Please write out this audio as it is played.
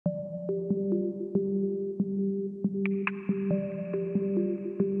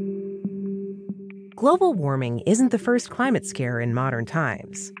global warming isn't the first climate scare in modern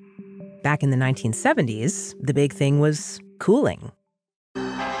times. Back in the 1970s, the big thing was cooling.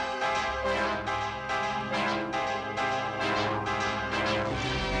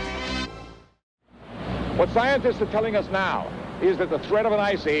 What scientists are telling us now is that the threat of an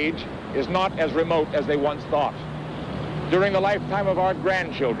ice age is not as remote as they once thought. During the lifetime of our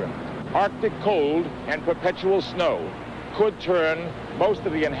grandchildren, Arctic cold and perpetual snow could turn most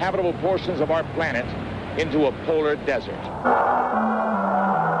of the inhabitable portions of our planet into a polar desert.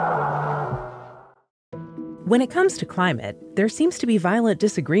 When it comes to climate, there seems to be violent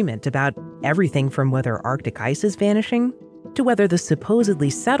disagreement about everything from whether Arctic ice is vanishing to whether the supposedly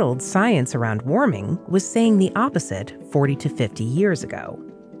settled science around warming was saying the opposite 40 to 50 years ago.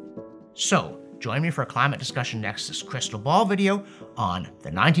 So, join me for a climate discussion next, this crystal ball video on the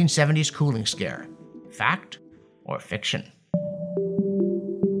 1970s cooling scare. Fact or fiction?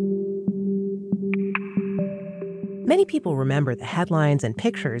 Many people remember the headlines and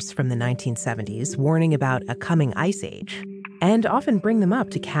pictures from the 1970s warning about a coming ice age, and often bring them up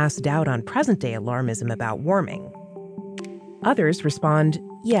to cast doubt on present-day alarmism about warming. Others respond,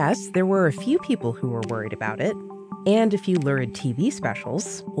 yes, there were a few people who were worried about it, and a few lurid TV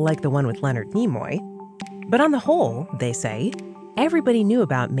specials, like the one with Leonard Nimoy. But on the whole, they say, everybody knew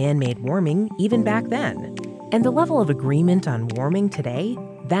about man-made warming even back then, and the level of agreement on warming today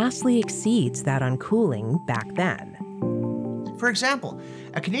vastly exceeds that on cooling back then. For example,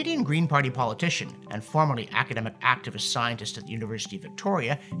 a Canadian Green Party politician and formerly academic activist scientist at the University of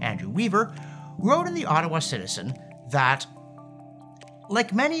Victoria, Andrew Weaver, wrote in the Ottawa Citizen that,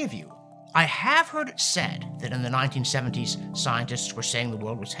 like many of you, I have heard it said that in the 1970s, scientists were saying the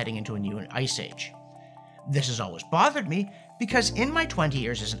world was heading into a new ice age. This has always bothered me because in my 20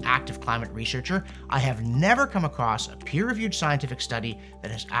 years as an active climate researcher, I have never come across a peer-reviewed scientific study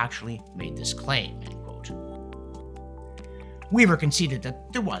that has actually made this claim, end quote. Weaver conceded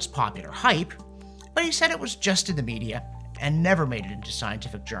that there was popular hype, but he said it was just in the media and never made it into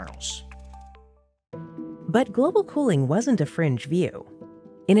scientific journals. But global cooling wasn't a fringe view.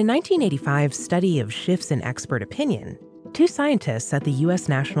 In a 1985 study of shifts in expert opinion, two scientists at the U.S.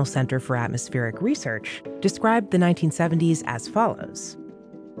 National Center for Atmospheric Research described the 1970s as follows.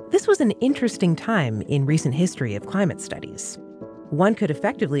 This was an interesting time in recent history of climate studies. One could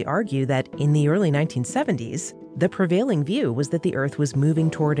effectively argue that in the early 1970s, the prevailing view was that the Earth was moving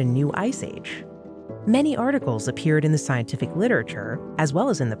toward a new ice age. Many articles appeared in the scientific literature, as well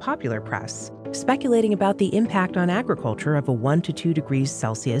as in the popular press, speculating about the impact on agriculture of a 1 to 2 degrees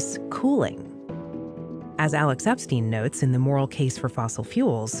Celsius cooling. As Alex Epstein notes in The Moral Case for Fossil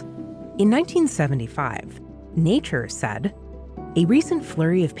Fuels, in 1975, Nature said, "A recent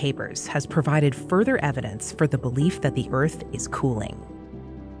flurry of papers has provided further evidence for the belief that the Earth is cooling.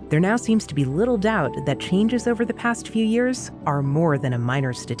 There now seems to be little doubt that changes over the past few years are more than a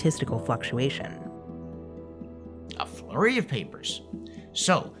minor statistical fluctuation." A flurry of papers.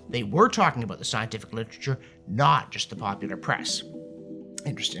 So, they were talking about the scientific literature, not just the popular press.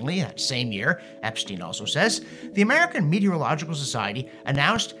 Interestingly, that same year, Epstein also says, the American Meteorological Society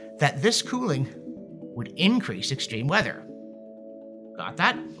announced that this cooling would increase extreme weather. Got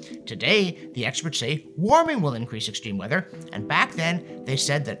that? Today, the experts say warming will increase extreme weather, and back then, they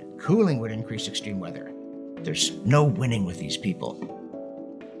said that cooling would increase extreme weather. There's no winning with these people.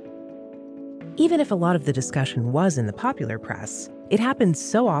 Even if a lot of the discussion was in the popular press, it happened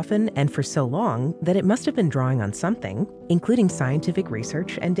so often and for so long that it must have been drawing on something, including scientific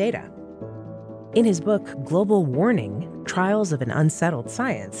research and data. In his book, Global Warning: Trials of an Unsettled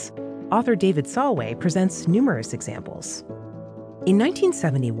Science, author David Solway presents numerous examples. In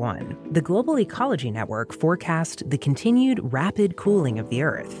 1971, the Global Ecology Network forecast the continued rapid cooling of the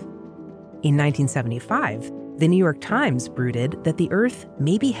Earth. In 1975, the New York Times brooded that the Earth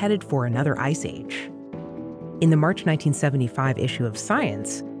may be headed for another ice age. In the March 1975 issue of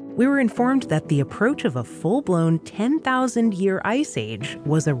Science, we were informed that the approach of a full-blown 10,000-year ice age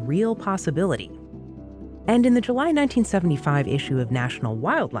was a real possibility. And in the July 1975 issue of National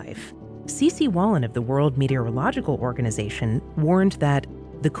Wildlife, C.C. Wallen of the World Meteorological Organization warned that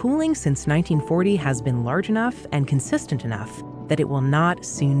the cooling since 1940 has been large enough and consistent enough that it will not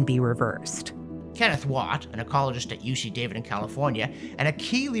soon be reversed. Kenneth Watt, an ecologist at UC Davis in California and a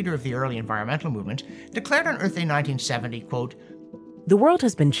key leader of the early environmental movement, declared on Earth Day 1970, quote, "The world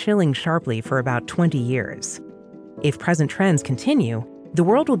has been chilling sharply for about 20 years. If present trends continue, the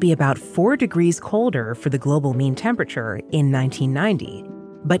world will be about 4 degrees colder for the global mean temperature in 1990,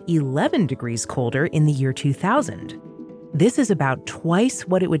 but 11 degrees colder in the year 2000. This is about twice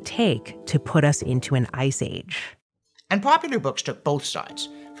what it would take to put us into an ice age." And popular books took both sides.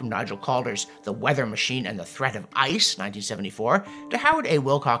 from Nigel Calder's The Weather Machine and the Threat of Ice, 1974, to Howard A.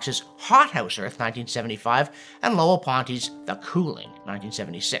 Wilcox's Hothouse Earth, 1975, and Lowell Ponty's The Cooling,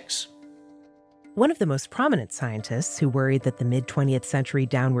 1976. One of the most prominent scientists who worried that the mid-20th century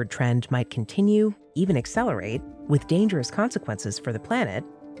downward trend might continue, even accelerate, with dangerous consequences for the planet,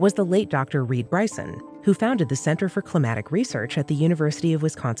 was the late Dr. Reid Bryson, who founded the Center for Climatic Research at the University of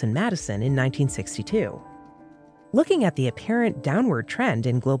Wisconsin-Madison in 1962. Looking at the apparent downward trend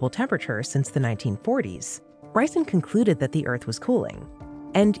in global temperature since the 1940s, Bryson concluded that the Earth was cooling,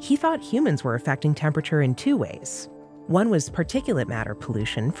 and he thought humans were affecting temperature in two ways. One was particulate matter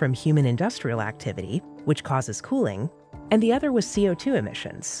pollution from human industrial activity, which causes cooling, and the other was CO2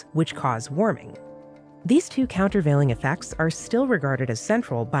 emissions, which cause warming. These two countervailing effects are still regarded as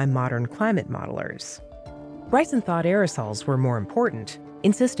central by modern climate modelers. Bryson thought aerosols were more important,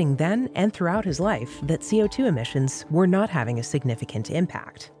 insisting then and throughout his life that CO2 emissions were not having a significant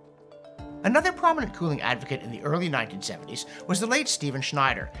impact. Another prominent cooling advocate in the early 1970s was the late Stephen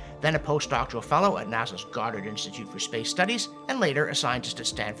Schneider, then a postdoctoral fellow at NASA's Goddard Institute for Space Studies and later a scientist at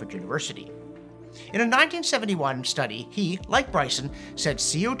Stanford University. In a 1971 study, he, like Bryson, said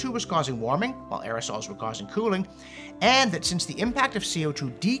CO2 was causing warming while aerosols were causing cooling, and that since the impact of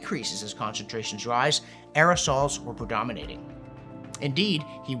CO2 decreases as concentrations rise, aerosols were predominating. Indeed,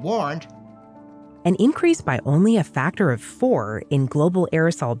 he warned, an increase by only a factor of 4 in global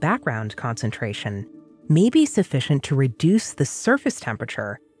aerosol background concentration may be sufficient to reduce the surface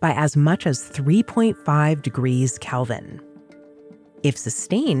temperature by as much as 3.5 degrees Kelvin. If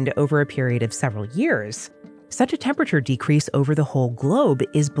sustained over a period of several years, such a temperature decrease over the whole globe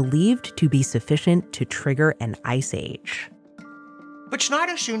is believed to be sufficient to trigger an ice age. But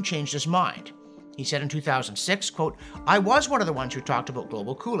Schneider soon changed his mind. He said in 2006, quote, "I was one of the ones who talked about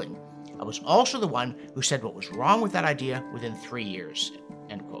global cooling. I was also the one who said what was wrong with that idea within 3 years,"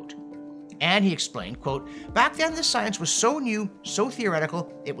 end quote. And he explained, quote, "Back then this science was so new, so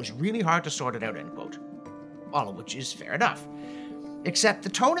theoretical, it was really hard to sort it out," end quote. All of which is fair enough. Except the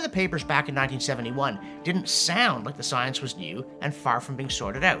tone of the papers back in 1971 didn't sound like the science was new and far from being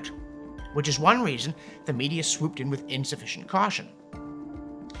sorted out, which is one reason the media swooped in with insufficient caution.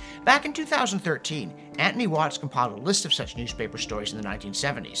 Back in 2013, Anthony Watts compiled a list of such newspaper stories in the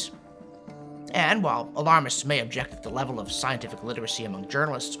 1970s. And while alarmists may object that the level of scientific literacy among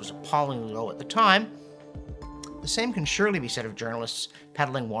journalists was appallingly low at the time, the same can surely be said of journalists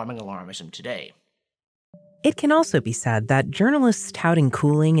peddling warming alarmism today. It can also be said that journalists touting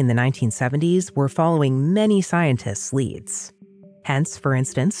cooling in the 1970s were following many scientists' leads. Hence, for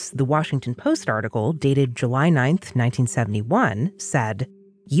instance, the Washington Post article dated July 9, 1971, said,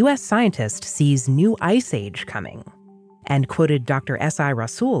 "U.S. scientist sees new ice age coming," and quoted Dr. S.I.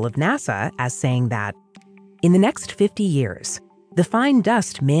 Rasool of NASA as saying that, "In the next 50 years, the fine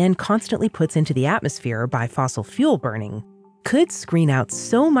dust man constantly puts into the atmosphere by fossil fuel burning could screen out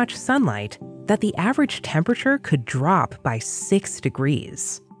so much sunlight that the average temperature could drop by 6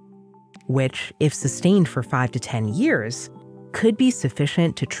 degrees, which, if sustained for 5 to 10 years, could be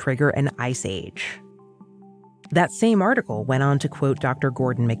sufficient to trigger an ice age." That same article went on to quote Dr.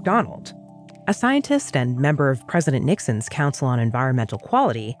 Gordon MacDonald, a scientist and member of President Nixon's Council on Environmental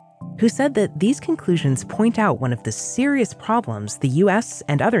Quality, who said that these conclusions point out one of the serious problems the U.S.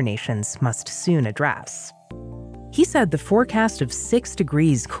 and other nations must soon address. He said the forecast of 6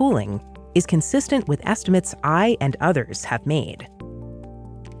 degrees cooling is consistent with estimates I and others have made.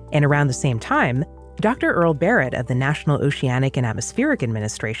 And around the same time, Dr. Earl Barrett of the National Oceanic and Atmospheric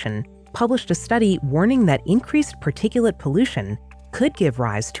Administration published a study warning that increased particulate pollution could give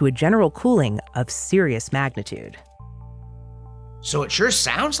rise to a general cooling of serious magnitude. So it sure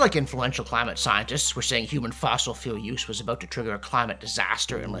sounds like influential climate scientists were saying human fossil fuel use was about to trigger a climate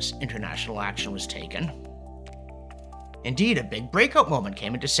disaster unless international action was taken. Indeed, a big breakout moment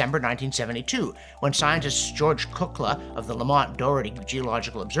came in December 1972, when scientists George Kukla of the Lamont Doherty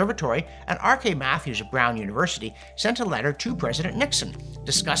Geological Observatory and R.K. Matthews of Brown University sent a letter to President Nixon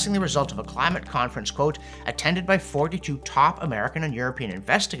discussing the result of a climate conference, quote, attended by 42 top American and European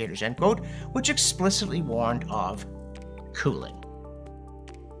investigators, end quote, which explicitly warned of cooling.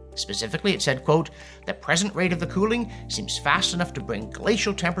 Specifically, it said, quote, the present rate of the cooling seems fast enough to bring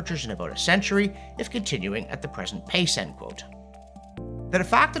glacial temperatures in about a century if continuing at the present pace, end quote. The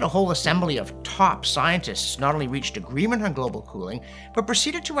fact that a whole assembly of top scientists not only reached agreement on global cooling, but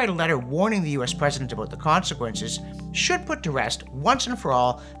proceeded to write a letter warning the US president about the consequences should put to rest once and for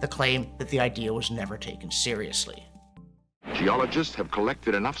all the claim that the idea was never taken seriously. Geologists have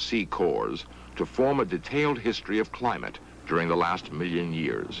collected enough sea cores to form a detailed history of climate during the last 1,000,000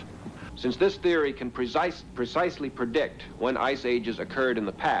 years. Since this theory can precisely predict when ice ages occurred in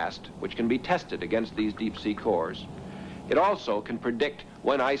the past, which can be tested against these deep-sea cores, it also can predict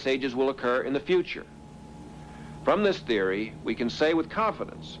when ice ages will occur in the future. From this theory, we can say with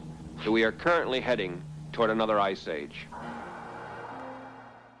confidence that we are currently heading toward another ice age.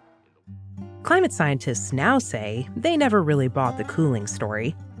 Climate scientists now say they never really bought the cooling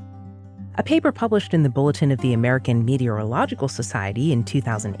story. A paper published in the Bulletin of the American Meteorological Society in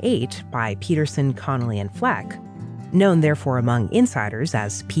 2008 by Peterson, Connolly, and Fleck, known therefore among insiders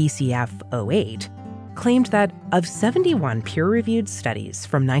as PCF08, claimed that of 71 peer-reviewed studies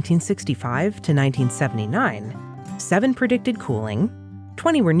from 1965 to 1979, 7 predicted cooling,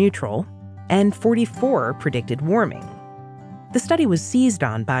 20 were neutral, and 44 predicted warming. The study was seized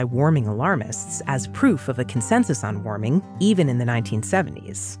on by warming alarmists as proof of a consensus on warming, even in the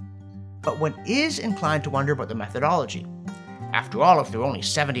 1970s. But one is inclined to wonder about the methodology. After all, if there were only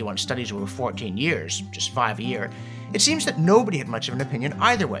 71 studies over 14 years, just 5 a year, it seems that nobody had much of an opinion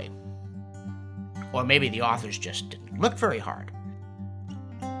either way. Or maybe the authors just didn't look very hard.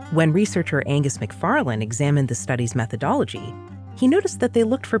 When researcher Angus MacFarlane examined the study's methodology, he noticed that they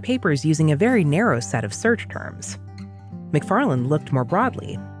looked for papers using a very narrow set of search terms. MacFarlane looked more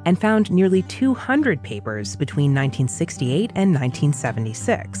broadly and found nearly 200 papers between 1968 and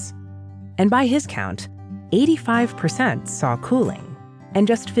 1976. And by his count, 85% saw cooling and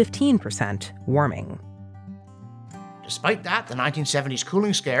just 15% warming. Despite that, the 1970s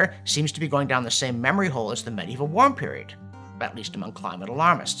cooling scare seems to be going down the same memory hole as the medieval warm period, at least among climate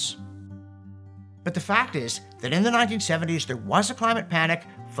alarmists. But the fact is that in the 1970s there was a climate panic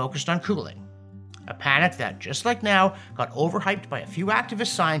focused on cooling. A panic that, just like now, got overhyped by a few activist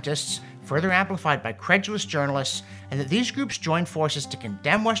scientists, further amplified by credulous journalists, and that these groups joined forces to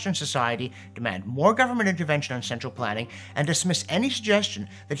condemn Western society, demand more government intervention on central planning, and dismiss any suggestion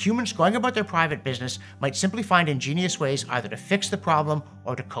that humans going about their private business might simply find ingenious ways either to fix the problem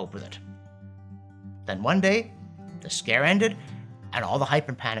or to cope with it. Then one day, the scare ended, and all the hype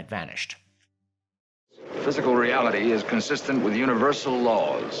and panic vanished. Physical reality is consistent with universal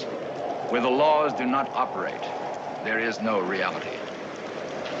laws. Where the laws do not operate, there is no reality.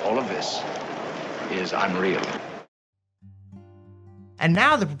 All of this is unreal. And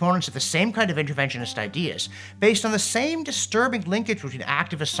now the proponents of the same kind of interventionist ideas, based on the same disturbing linkage between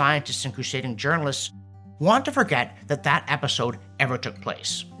activist scientists and crusading journalists, want to forget that that episode ever took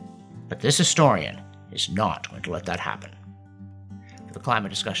place. But this historian is not going to let that happen. For the Climate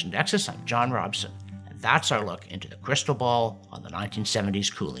Discussion Nexus, I'm John Robson, and that's our look into the crystal ball on the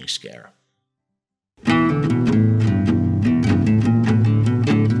 1970s cooling scare.